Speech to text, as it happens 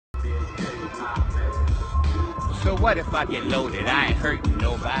So what if I get loaded? I ain't hurting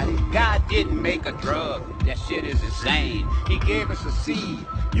nobody. God didn't make a drug. That shit is insane. He gave us a seed.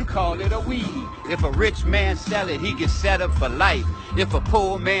 You call it a weed. If a rich man sell it, he gets set up for life. If a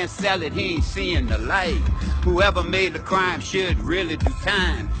poor man sell it, he ain't seeing the light. Whoever made the crime should really do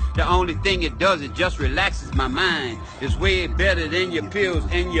time. The only thing it does, it just relaxes my mind. It's way better than your pills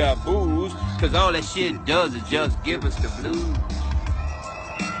and your booze, cause all that shit does is just give us the blues.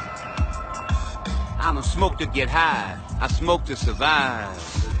 I don't smoke to get high, I smoke to survive.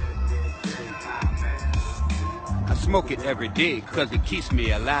 I smoke it every day cause it keeps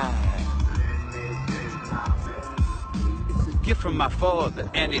me alive. It's a gift from my father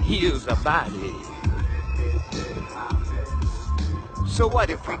and it heals the body. So what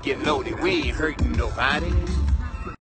if we get loaded? We ain't hurting nobody.